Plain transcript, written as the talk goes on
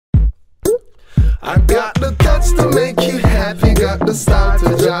I got the touch to make you happy, got the style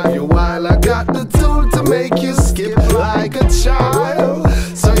to drive you wild. I got the tool to make you skip like a child.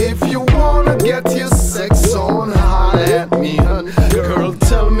 So if you wanna get your sex on, holler at me, hun. Girl,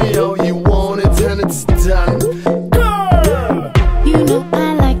 tell me how you want it and it's done. Girl! You know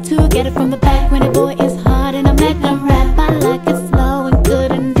I like to get it from the back when a boy is hard and I make them rap. I like it slow and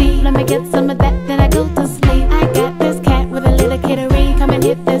good and deep. Let me get some of that, then I go to sleep. I got this cat with a little kittery. Come and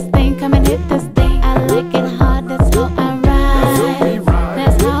hit this thing, come and hit this thing. I like it hard, that's how I ride.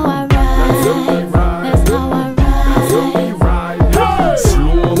 That's how I ride. That's how I ride.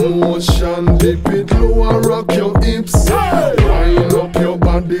 Slow motion, dip it low and rock your hips. Wind up your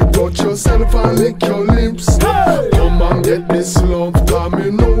body, touch yourself and lick your lips. Come and get this love, come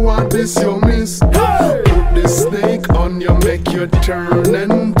you know what this you miss. Put this snake on you, make you turn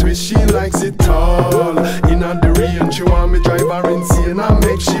and twist. She likes it all. In the rain, she want me drive her insane and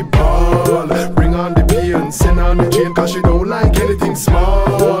make she ball. Bring on the pain, send on the chain, cause she don't like anything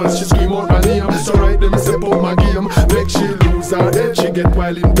small. She scream out my name, so right then me step out my game. Make she lose her head, she get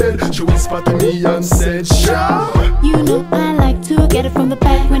wild in bed. She whisper to me and said, "Shout." You know I like to get it from the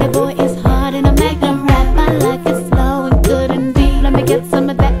back when a boy is hard and I make them rap. I like it slow and good and deep. Let me get some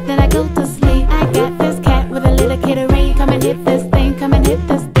of that, then I go to sleep. I got this cat with a little kittery. Come and hit this thing, come and hit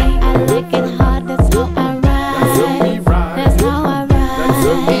this thing. I like it hard, that's how I ride. That's how I ride.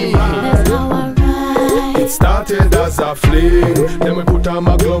 That's how I ride. It started as a fling, then we put on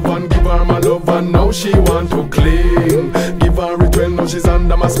my glove and give her my love, and now she want to cling. Give her it when now she's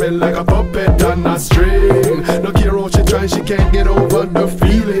under my spell like a puppet on a string. No care how she try, she can't get over the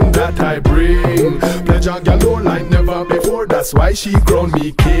feeling that I bring. Pleasure galore like never before, that's why she crowned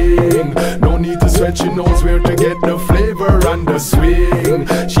me king. No need to sweat, she knows where to get the flavor and the swing.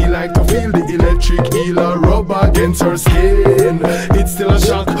 She like to feel the electric eel rub against her skin. It's still a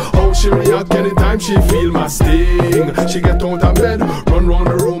shock how she react anytime she feel my sting. She get out of bed, run round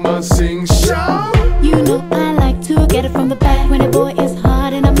the room and sing, shout. You know I like to get it from the back when a boy is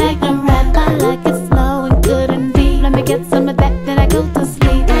hard and I make them rap. I like it slow and good and deep. Let me get some of that, then I go to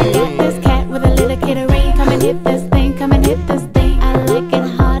sleep. I got this cat with a little kittery. Come and hit this thing, come and hit this thing. I like it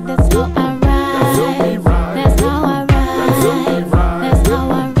hard, that's how I ride. That's how I ride. That's how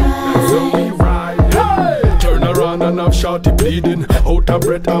I ride. Turn around and have shorty bleeding, out of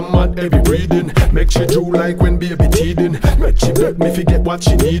breath and mad heavy breathing. Make she drool like when baby teething. Make she beg me forget what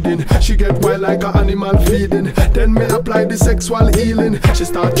she needing. She get wild like a animal feeding. Then me apply the sexual healing. She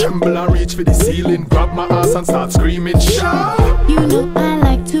start tremble and reach for the ceiling. Grab my ass and start screaming, shout. You know I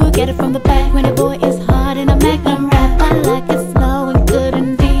like to get it from the back when a boy is hard and I make them rap. I like it slow and good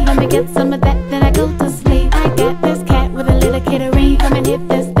and deep. Let me get some of that, then I go to sleep. I got this cat with a little kittery. Come and hit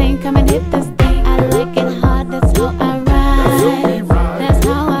this thing, come and hit this thing. I like it hard, that's how I ride. That's how I ride. That's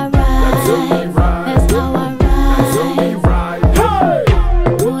how I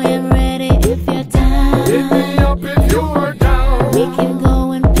ride. Boy, I'm ready if you're down. Hit me up if you're down. We can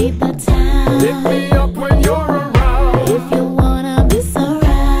go and peep the town. Hit me up when you're around. If you wanna mess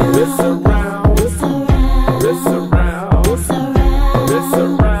around. Mess around. Mess around. Mess around. Mess around. Mess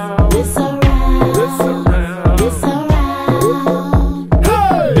around. Mess around. Mess around. Mess around.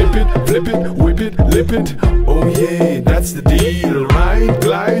 Hey! Dip it, flip it, whip it, lip it. Oh yeah, that's the deal. Right,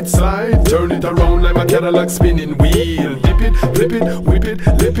 glide, slide, turn it around like a Cadillac spinning wheel. Dip it, flip it, whip it,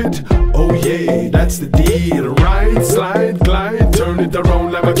 lip it. Oh yeah, that's the deal. Right, slide, glide, turn it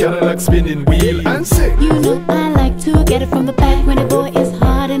around like a Cadillac spinning wheel. And sing. You know I like to get it from the back when a boy is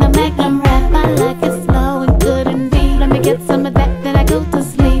hard and I make them rap. I like it slow and good and deep. Let me get some of that, then I go to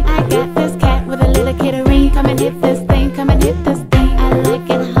sleep. I got this cat with a little kittery. Come and hit this thing, come and hit this thing. I like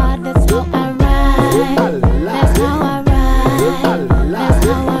it hard, that's how I ride. That's how I ride. That's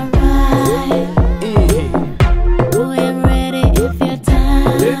how I ride. Boy, I'm ready if you're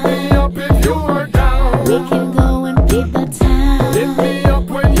down. Hit me up if you're down. We can go and peep the town. Hit me up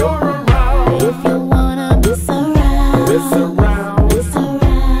when you're around. If you wanna mess around. Mess around.